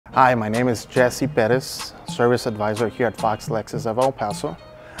Hi, my name is Jesse Perez, Service Advisor here at Fox Lexus of El Paso.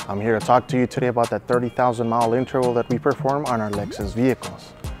 I'm here to talk to you today about that 30,000 mile interval that we perform on our Lexus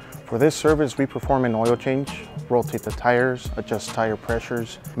vehicles. For this service, we perform an oil change, rotate the tires, adjust tire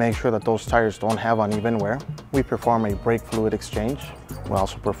pressures, make sure that those tires don't have uneven wear. We perform a brake fluid exchange. We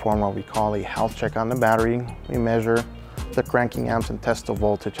also perform what we call a health check on the battery. We measure the cranking amps and test the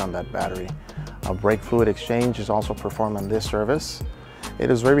voltage on that battery. A brake fluid exchange is also performed on this service. It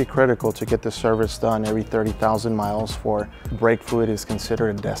is very critical to get this service done every 30,000 miles, for brake fluid is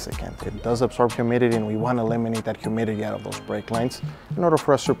considered a desiccant. It does absorb humidity, and we want to eliminate that humidity out of those brake lines in order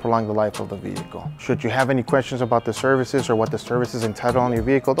for us to prolong the life of the vehicle. Should you have any questions about the services or what the services entitled on your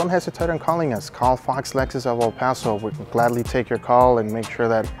vehicle, don't hesitate on calling us. Call Fox Lexus of El Paso. We can gladly take your call and make sure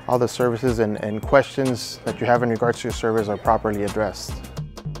that all the services and questions that you have in regards to your service are properly addressed.